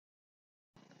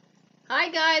Hi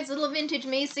guys, Little Vintage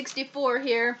Me 64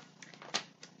 here.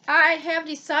 I have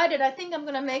decided I think I'm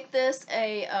going to make this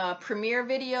a premiere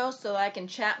video so I can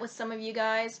chat with some of you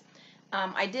guys.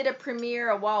 I did a premiere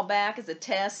a while back as a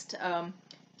test.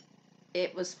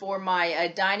 It was for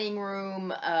my dining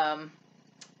room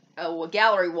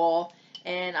gallery wall,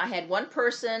 and I had one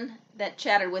person that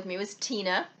chatted with me. It was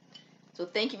Tina. So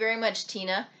thank you very much,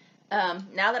 Tina.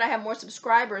 Now that I have more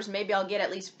subscribers, maybe I'll get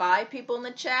at least 5 people in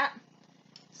the chat.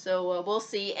 So we'll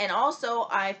see. And also,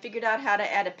 I figured out how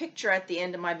to add a picture at the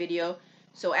end of my video.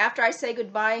 So after I say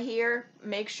goodbye here,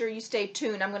 make sure you stay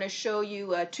tuned. I'm going to show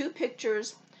you 2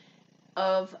 pictures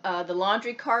of the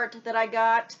laundry cart that I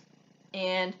got.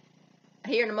 And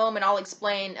here in a moment, I'll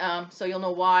explain so you'll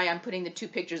know why I'm putting the 2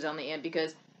 pictures on the end.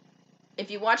 Because if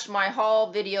you watched my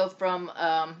haul video from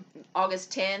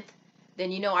August 10th,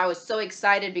 then you know I was so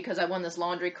excited because I won this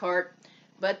laundry cart.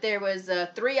 But there was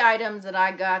 3 items that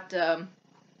I got...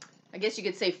 I guess you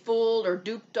could say fooled or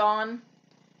duped on.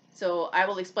 So I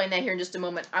will explain that here in just a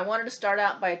moment. I wanted to start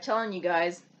out by telling you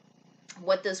guys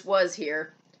what this was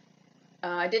here.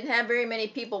 I didn't have very many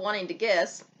people wanting to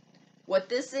guess. What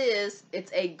this is,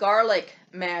 it's a garlic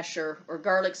masher or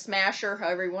garlic smasher,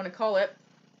 however you want to call it.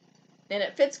 And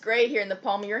it fits great here in the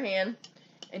palm of your hand,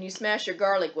 and you smash your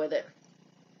garlic with it.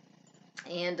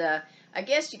 And I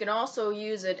guess you can also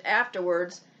use it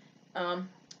afterwards.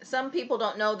 Some people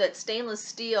don't know that stainless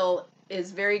steel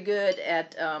is very good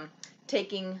at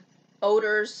taking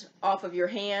odors off of your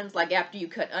hands, like after you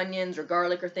cut onions or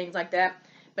garlic or things like that.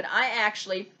 But I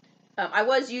actually, I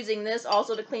was using this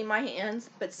also to clean my hands,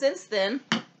 but since then,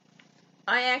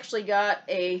 I actually got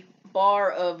a bar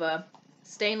of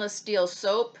stainless steel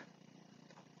soap,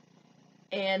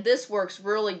 and this works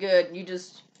really good. You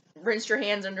just rinse your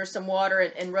hands under some water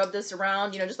and rub this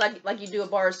around, you know, just like you do a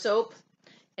bar of soap.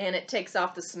 And it takes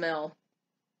off the smell.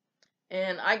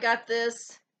 And I got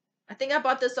this, I think I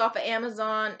bought this off of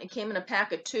Amazon. It came in a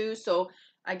pack of 2, so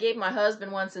I gave my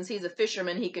husband one. Since he's a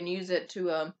fisherman, he can use it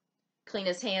to clean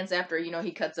his hands after, you know,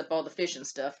 he cuts up all the fish and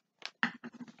stuff.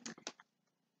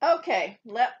 Okay,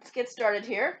 let's get started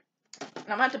here. And I'm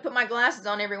going to have to put my glasses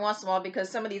on every once in a while because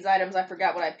some of these items I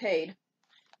forgot what I paid.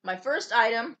 My first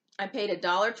item, I paid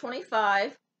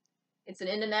 $1.25. It's an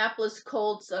Indianapolis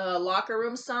Colts locker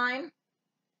room sign.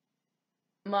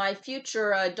 My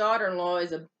future daughter-in-law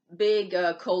is a big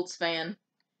Colts fan,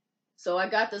 so I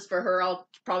got this for her. I'll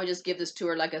probably just give this to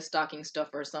her like a stocking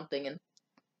stuffer or something.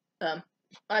 And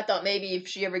I thought maybe if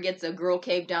she ever gets a girl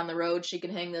cave down the road, she can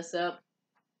hang this up.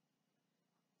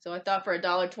 So I thought for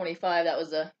 $1.25 that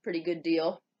was a pretty good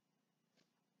deal.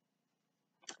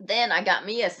 Then I got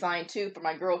me a sign too for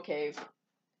my girl cave.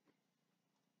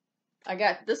 I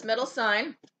got this metal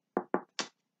sign.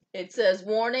 It says,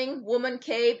 "Warning, woman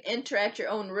cave, enter at your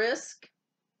own risk."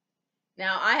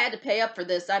 Now, I had to pay up for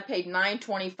this. I paid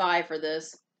 $9.25 for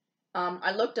this.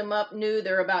 I looked them up, knew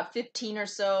they're about 15 or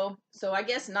so. So I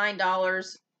guess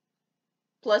 $9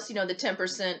 plus, you know, the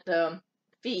 10%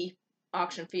 fee,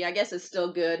 auction fee. I guess it's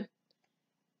still good.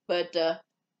 But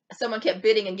someone kept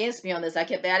bidding against me on this. I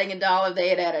kept adding $1. They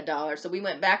had added $1. So we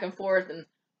went back and forth, and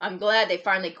I'm glad they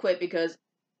finally quit because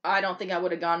I don't think I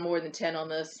would have gone more than 10 on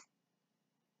this.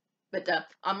 But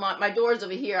on my doors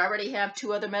over here, I already have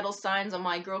 2 other metal signs on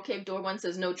my girl cave door. One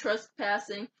says no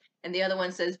trespassing, and the other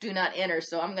one says do not enter.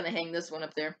 So I'm going to hang this one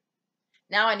up there.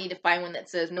 Now I need to find one that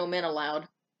says no men allowed.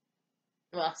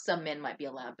 Well, some men might be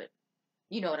allowed, but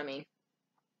you know what I mean.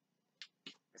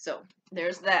 So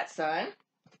there's that sign.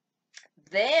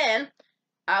 Then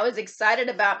I was excited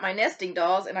about my nesting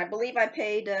dolls, and I believe I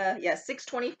paid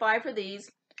 $6.25 for these.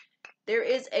 There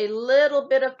is a little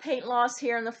bit of paint loss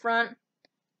here in the front,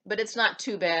 but it's not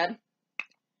too bad.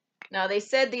 Now, they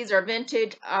said these are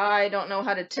vintage. I don't know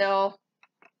how to tell.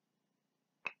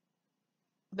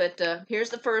 But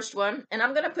here's the first one. And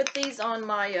I'm going to put these on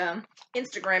my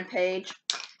Instagram page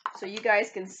so you guys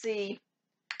can see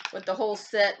what the whole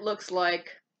set looks like,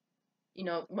 you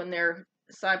know, when they're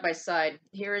side by side.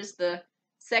 Here is the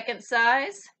second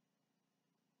size.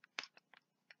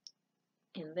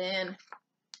 And then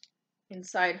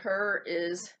inside her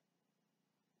is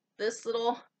this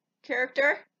little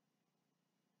character.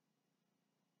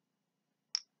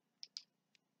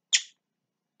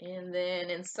 And then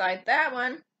inside that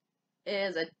one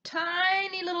is a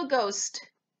tiny little ghost.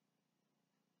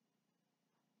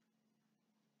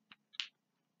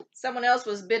 Someone else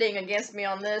was bidding against me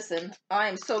on this, and I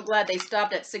am so glad they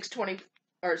stopped at $6.20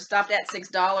 or stopped at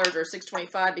 $6 or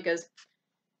 $6.25 because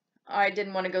I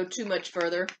didn't want to go too much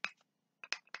further.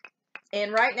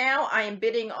 And right now I am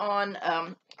bidding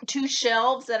on 2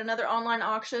 shelves at another online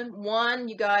auction. One,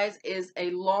 you guys, is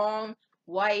a long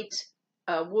white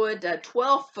wood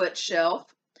 12-foot shelf,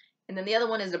 and then the other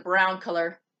one is a brown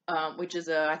color, which is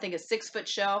I think a 6-foot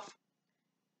shelf.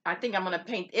 I think I'm gonna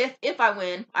paint if I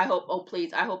win. I hope. Oh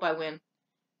please, I hope I win.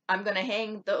 I'm gonna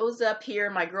hang those up here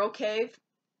in my girl cave,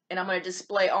 and I'm gonna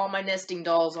display all my nesting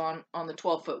dolls on the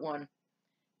 12-foot one.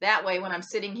 That way, when I'm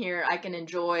sitting here, I can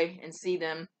enjoy and see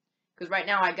them. Because right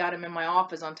now I got them in my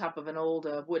office on top of an old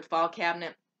wood file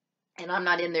cabinet, and I'm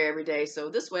not in there every day. So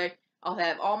this way, I'll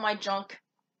have all my junk,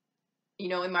 you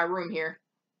know, in my room here.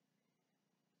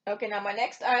 Okay, now my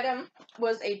next item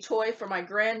was a toy for my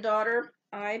granddaughter.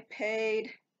 I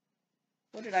paid,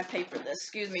 what did I pay for this?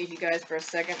 Excuse me, you guys, for a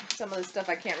second. Some of this stuff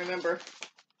I can't remember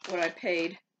what I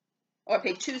paid. Oh, I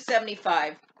paid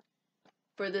 $2.75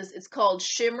 for this. It's called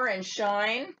Shimmer and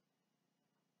Shine.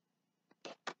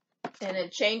 And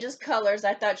it changes colors.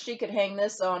 I thought she could hang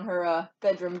this on her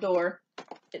bedroom door.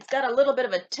 It's got a little bit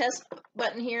of a test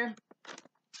button here.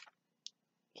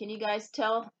 Can you guys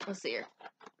tell? Let's see here.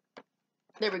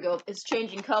 There we go. It's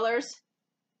changing colors.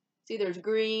 See, there's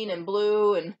green and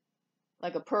blue and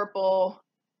like a purple.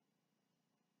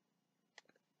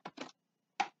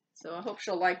 So I hope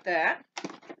she'll like that.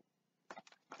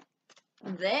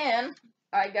 Then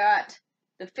I got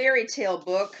the fairy tale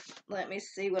book. Let me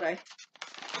see what I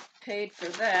paid for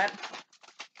that.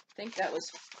 I think that was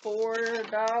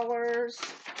 $4.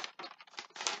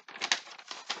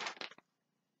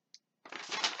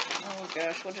 Oh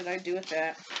gosh, what did I do with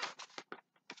that?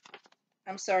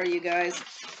 I'm sorry, you guys.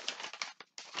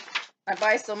 I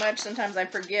buy so much, sometimes I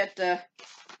forget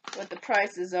what the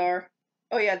prices are.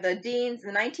 Oh yeah, the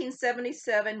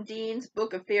 1977 Dean's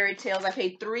Book of Fairy Tales. I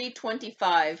paid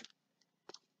 $3.25,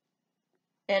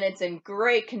 and it's in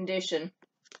great condition.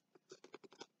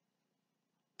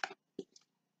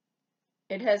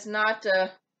 It has not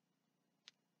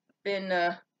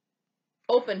been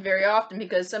opened very often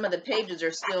because some of the pages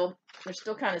are still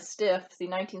kind of stiff. See,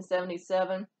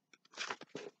 1977.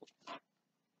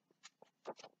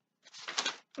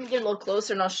 Let me get a little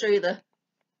closer and I'll show you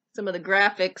some of the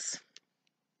graphics.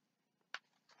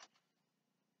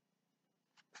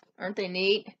 Aren't they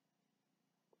neat?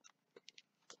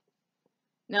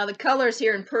 Now the colors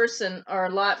here in person are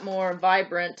a lot more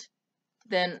vibrant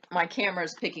than my camera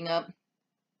is picking up.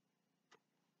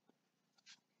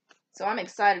 So I'm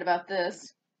excited about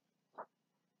this.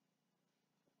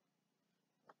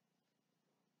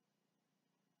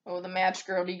 Oh, the Match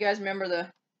Girl. Do you guys remember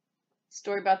the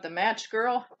story about the Match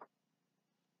Girl?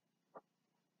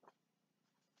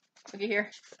 Look at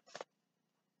here.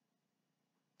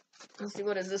 Let's see,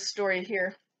 what is this story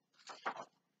here?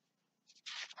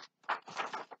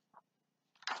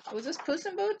 Was this Puss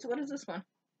in Boots? What is this one?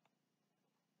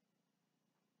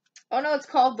 Oh no, it's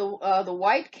called the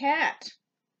White Cat.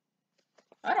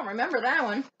 I don't remember that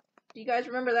one. Do you guys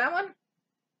remember that one?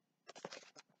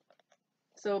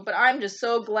 So, but I'm just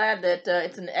so glad that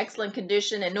it's in excellent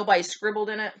condition and nobody scribbled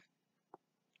in it.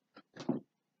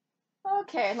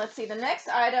 Okay, let's see. The next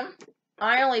item,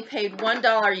 I only paid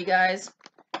 $1, you guys.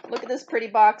 Look at this pretty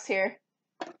box here.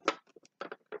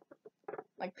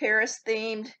 Like Paris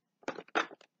themed.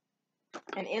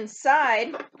 And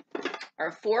inside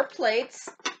are 4 plates.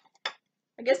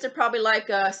 I guess they're probably like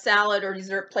a salad or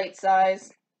dessert plate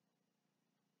size.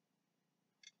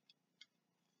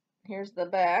 Here's the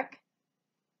back.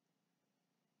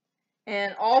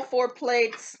 And all 4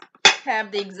 plates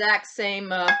have the exact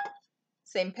same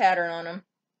pattern on them.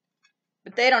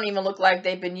 But they don't even look like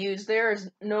they've been used. There's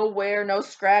no wear, no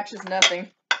scratches, nothing.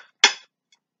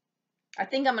 I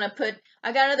think I'm going to put,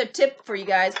 I got another tip for you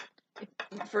guys.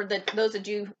 For those that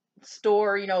you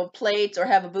store, you know, plates or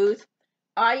have a booth.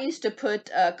 I used to put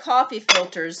coffee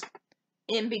filters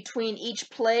in between each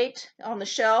plate on the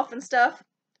shelf and stuff.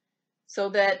 So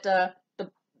that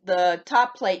the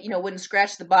top plate, you know, wouldn't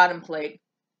scratch the bottom plate.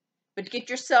 But get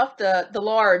yourself the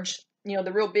large, you know,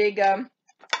 the real big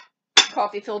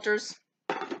coffee filters.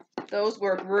 Those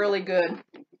work really good.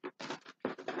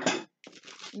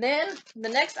 Then the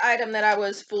next item that I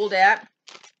was fooled at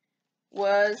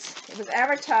was, it was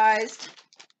advertised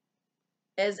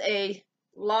as a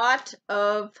lot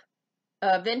of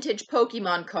vintage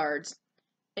Pokemon cards.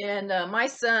 And my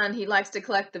son, he likes to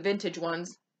collect the vintage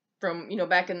ones from, you know,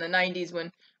 back in the 90s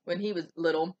when he was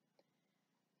little.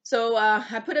 So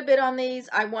I put a bid on these.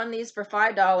 I won these for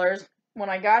 $5. When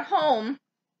I got home,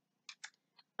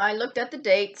 I looked at the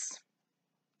dates,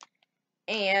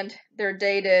 and they're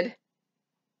dated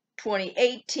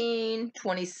 2018,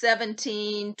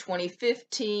 2017,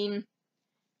 2015.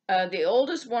 The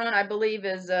oldest one, I believe,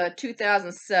 is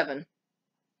 2007.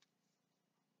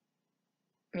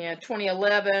 Yeah,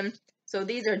 2011. So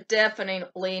these are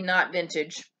definitely not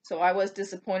vintage. So I was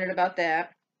disappointed about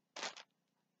that.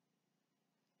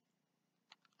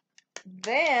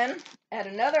 Then at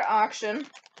another auction,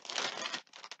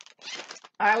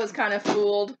 I was kind of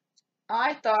fooled.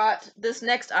 I thought this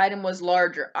next item was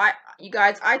larger. You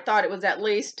guys, I thought it was at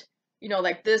least, you know,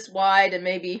 like this wide and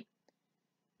maybe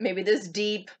this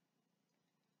deep.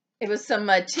 It was some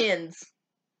tins.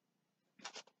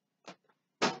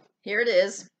 Here it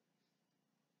is.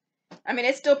 I mean,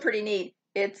 it's still pretty neat.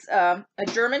 It's a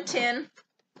German tin,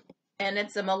 and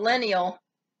it's a millennial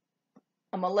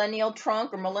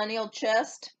trunk or millennial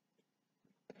chest.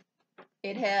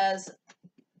 It has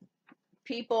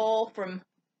people from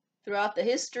throughout the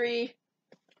history.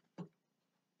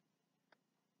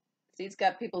 See, it's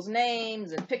got people's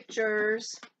names and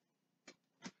pictures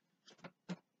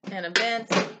and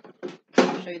events.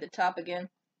 I'll show you the top again.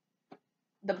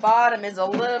 The bottom is a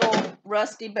little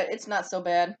rusty, but it's not so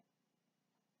bad.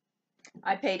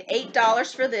 I paid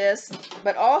 $8 for this,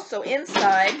 but also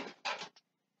inside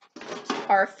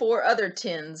are 4 other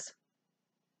tins.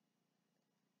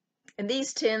 And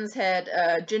these tins had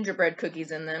gingerbread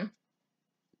cookies in them.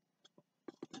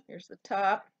 Here's the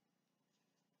top.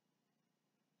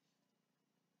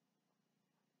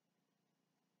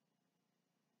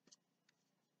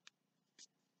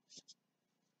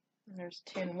 And there's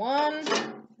tin 1.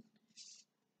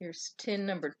 Here's tin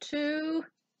number 2.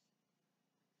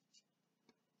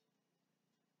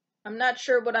 I'm not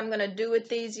sure what I'm going to do with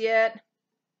these yet.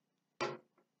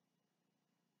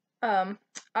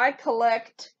 I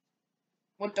collect,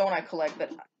 what don't I collect?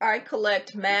 But I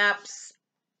collect maps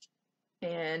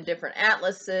and different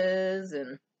atlases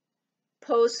and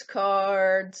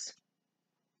postcards.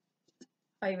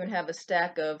 I even have a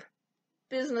stack of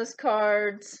business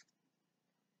cards,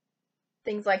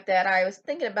 things like that. I was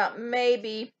thinking about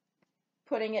maybe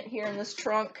putting it here in this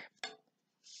trunk.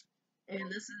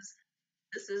 And this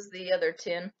is the other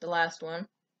tin, the last one.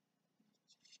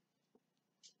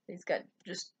 He's got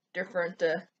just different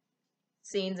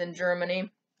scenes in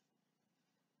Germany.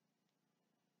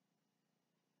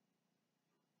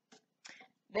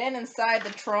 Then inside the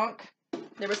trunk,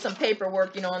 there was some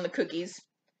paperwork, you know, on the cookies.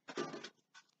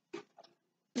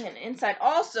 And inside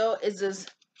also is this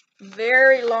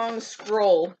very long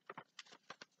scroll.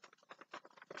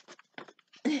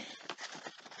 And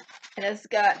it's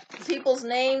got people's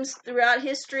names throughout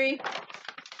history,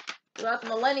 throughout the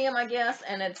millennium, I guess,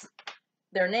 and it's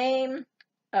their name,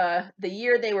 the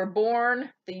year they were born,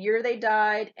 the year they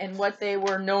died, and what they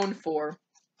were known for.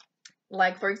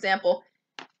 Like, for example,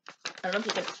 I don't know if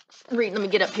you can read, let me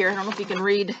get up here, I don't know if you can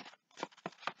read,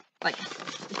 like,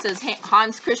 it says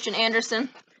Hans Christian Andersen.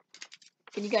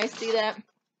 Can you guys see that?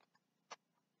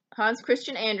 Hans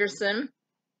Christian Andersen.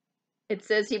 It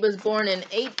says he was born in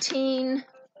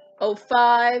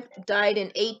 1805, died in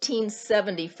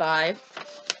 1875.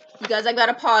 You guys, I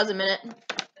gotta pause a minute.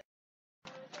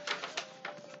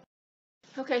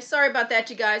 Okay, sorry about that,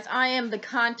 you guys. I am the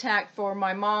contact for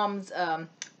my mom's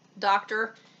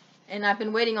doctor, and I've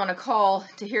been waiting on a call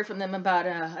to hear from them about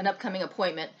an upcoming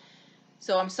appointment.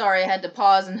 So I'm sorry I had to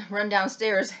pause and run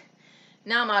downstairs.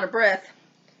 Now I'm out of breath.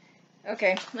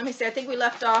 Okay, let me see. I think we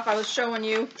left off. I was showing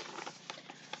you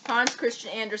Hans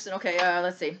Christian Andersen. Okay,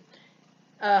 let's see.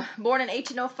 Born in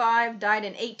 1805, died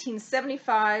in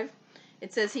 1875.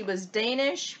 It says he was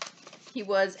Danish. He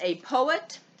was a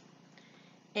poet,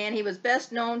 and he was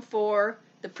best known for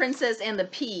The Princess and the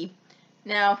Pea.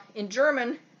 Now, in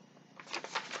German,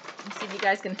 let's see if you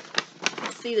guys can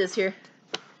see this here.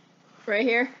 Right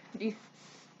here.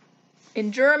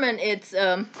 In German, it's,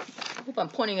 I hope I'm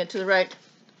pointing it to the right.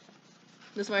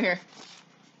 This one here.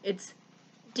 It's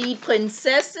Die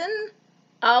Prinzessin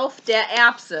auf der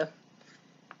Erbse.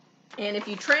 And if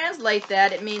you translate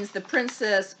that, it means the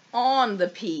princess on the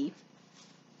pea.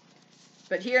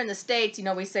 But here in the States, you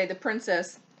know, we say the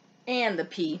princess and the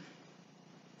pea.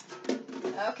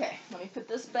 Okay, let me put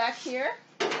this back here.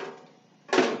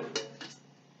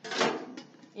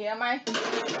 Yeah,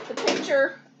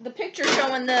 the picture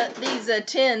showing these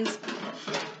tins,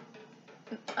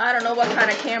 I don't know what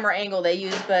kind of camera angle they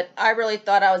use, but I really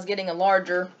thought I was getting a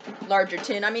larger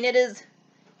tin. I mean, it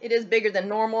is bigger than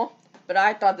normal, but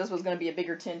I thought this was going to be a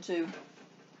bigger tin too.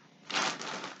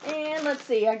 And let's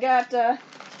see, I got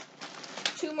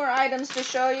 2 more items to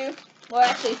show you. Well,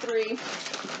 actually 3.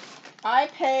 I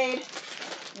paid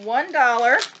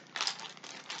 $1,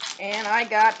 and I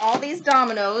got all these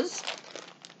dominoes.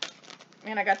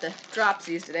 And I got the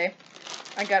dropsies today.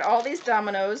 I got all these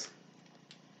dominoes.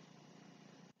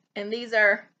 And these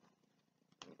are,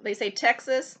 they say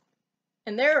Texas.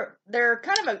 And they're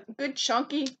kind of a good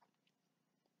chunky.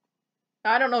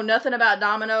 I don't know nothing about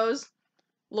dominoes,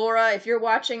 Laura, if you're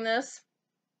watching this,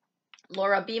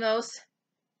 Laura Bimos,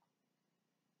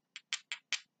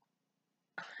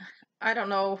 I don't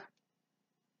know.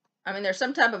 I mean, they're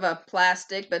some type of a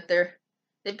plastic, but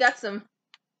they've got some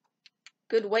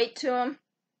good weight to them.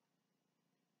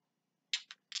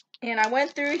 And I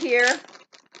went through here.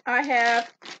 I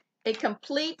have a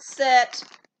complete set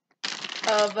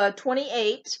of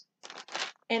 28.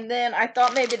 And then I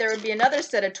thought maybe there would be another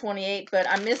set of 28, but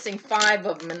I'm missing 5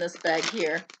 of them in this bag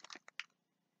here.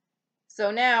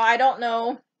 So now I don't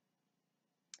know.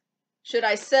 Should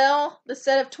I sell the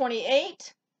set of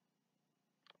 28?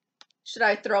 Should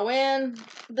I throw in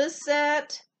this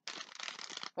set?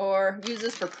 Or use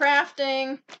this for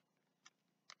crafting?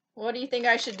 What do you think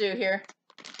I should do here?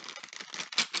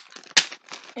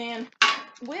 And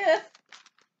with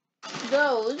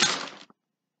those,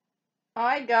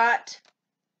 I got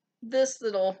this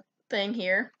little thing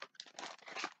here.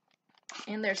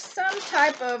 And there's some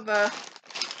type of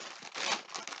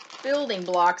building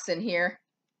blocks in here.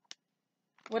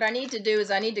 What I need to do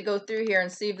is I need to go through here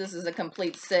and see if this is a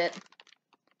complete set.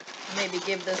 Maybe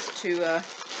give this to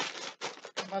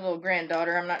my little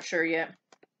granddaughter. I'm not sure yet.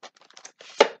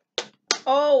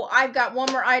 Oh, I've got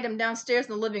one more item downstairs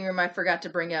in the living room I forgot to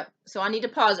bring up. So I need to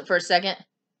pause it for a second.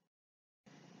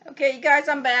 Okay, you guys,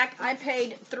 I'm back. I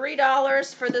paid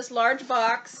 $3 for this large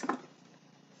box.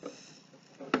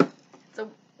 It's a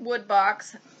wood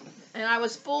box. And I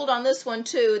was fooled on this one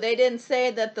too. They didn't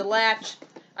say that the latch,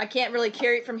 I can't really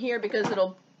carry it from here because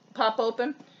it'll pop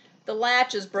open. The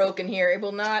latch is broken here. It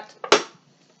will not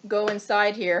go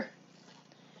inside here.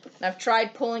 And I've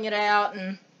tried pulling it out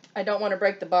and I don't want to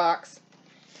break the box.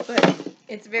 But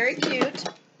it's very cute.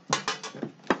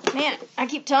 Man, I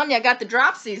keep telling you I got the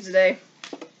dropsies today.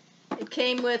 It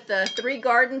came with 3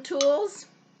 garden tools.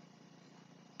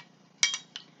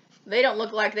 They don't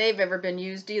look like they've ever been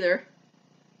used either.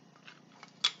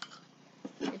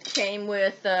 It came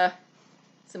with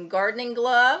some gardening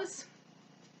gloves.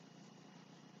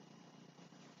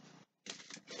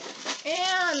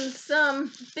 And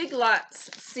some Big Lots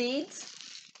seeds.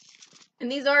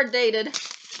 And these are dated.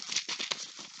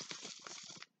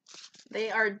 They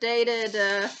are dated,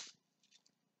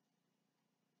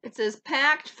 it says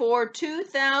packed for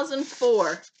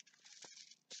 2004.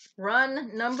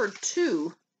 Run number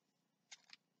 2.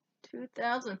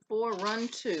 2004 run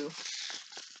 2.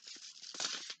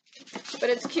 But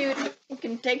it's cute. You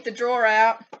can take the drawer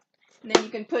out, and then you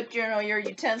can put your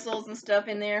utensils and stuff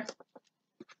in there.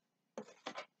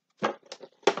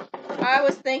 I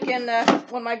was thinking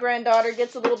when my granddaughter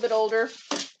gets a little bit older,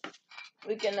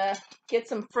 we can get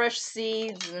some fresh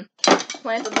seeds and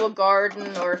plant a little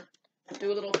garden or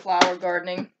do a little flower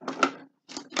gardening.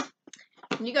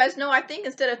 And you guys know, I think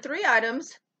instead of 3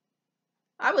 items,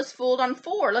 I was fooled on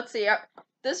 4. Let's see.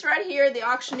 This right here, the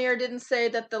auctioneer didn't say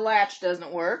that the latch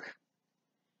doesn't work.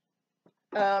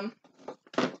 The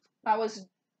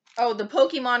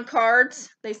Pokemon cards,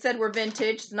 they said were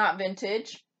vintage. It's not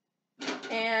vintage.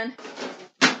 And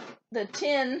the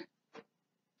tin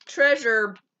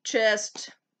treasure chest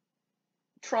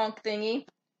trunk thingy,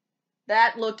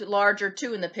 that looked larger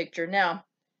too in the picture. Now,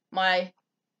 my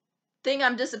thing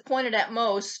I'm disappointed at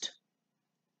most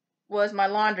was my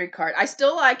laundry cart. I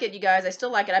still like it, you guys. I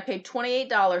still like it. I paid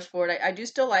 $28 for it. I do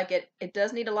still like it. It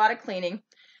does need a lot of cleaning.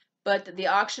 But the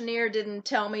auctioneer didn't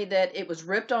tell me that it was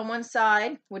ripped on one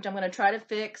side, which I'm going to try to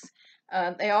fix.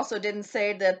 They also didn't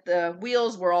say that the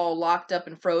wheels were all locked up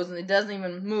and frozen. It doesn't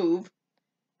even move.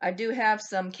 I do have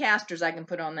some casters I can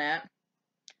put on that.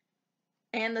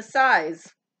 And the size.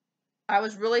 I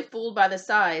was really fooled by the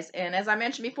size. And as I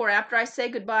mentioned before, after I say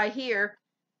goodbye here,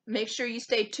 make sure you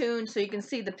stay tuned so you can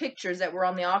see the pictures that were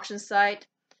on the auction site.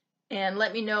 And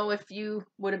let me know if you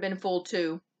would have been fooled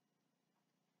too.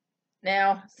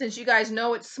 Now, since you guys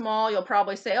know it's small, you'll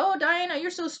probably say, oh, Diana, you're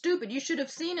so stupid. You should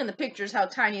have seen in the pictures how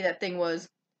tiny that thing was.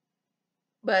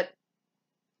 But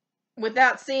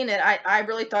without seeing it, I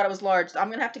really thought it was large. So I'm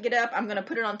going to have to get up. I'm going to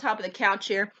put it on top of the couch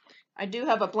here. I do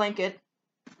have a blanket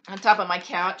on top of my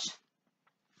couch.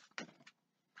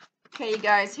 Okay, you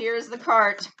guys, here's the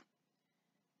cart.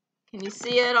 Can you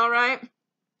see it all right?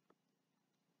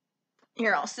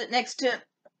 Here, I'll sit next to it.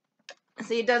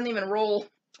 See, it doesn't even roll.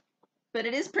 But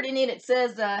it is pretty neat. It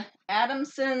says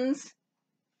Adamson's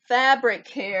Fabric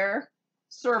Care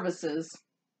Services.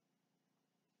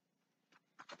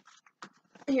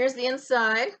 Here's the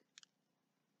inside.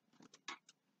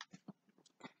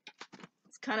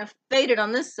 It's kind of faded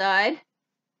on this side.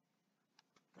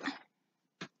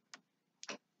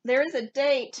 There is a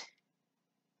date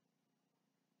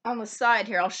on the side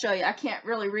here. I'll show you. I can't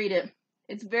really read it.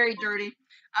 It's very dirty.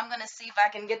 I'm going to see if I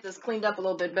can get this cleaned up a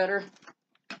little bit better.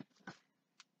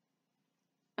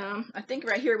 I think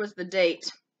right here was the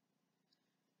date.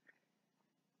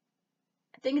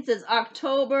 I think it says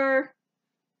October.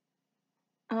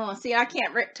 Oh, see, I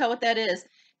can't tell what that is.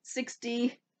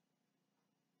 62,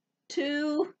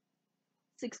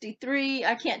 63.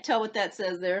 I can't tell what that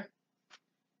says there.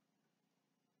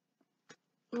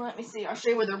 Let me see. I'll show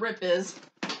you where the rip is.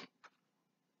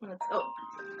 Oh,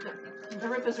 the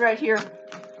rip is right here.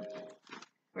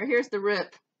 Right here's the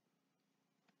rip.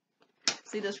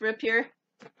 See this rip here?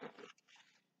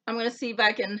 I'm going to see if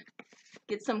I can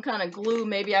get some kind of glue.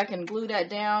 Maybe I can glue that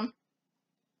down.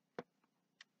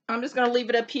 I'm just going to leave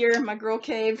it up here in my girl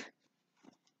cave.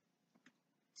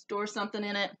 Store something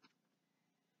in it.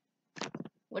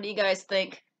 What do you guys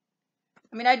think?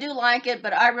 I mean, I do like it,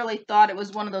 but I really thought it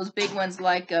was one of those big ones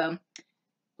like the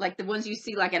ones you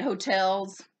see like at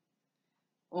hotels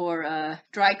or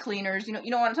dry cleaners. You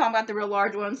know what I'm talking about, the real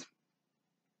large ones.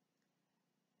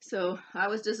 So I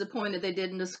was disappointed they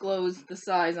didn't disclose the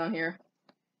size on here.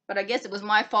 But I guess it was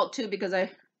my fault too, because I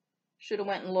should have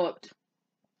went and looked.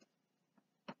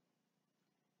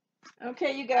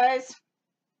 Okay, you guys.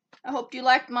 I hope you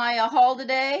liked my haul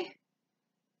today.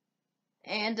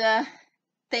 And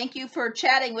thank you for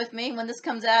chatting with me. When this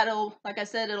comes out, like I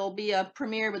said, it'll be a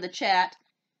premiere with a chat.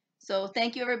 So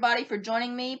thank you everybody for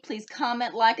joining me. Please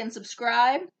comment, like, and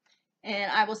subscribe.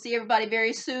 And I will see everybody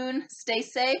very soon. Stay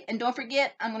safe. And don't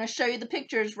forget, I'm going to show you the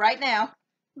pictures right now.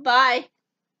 Bye.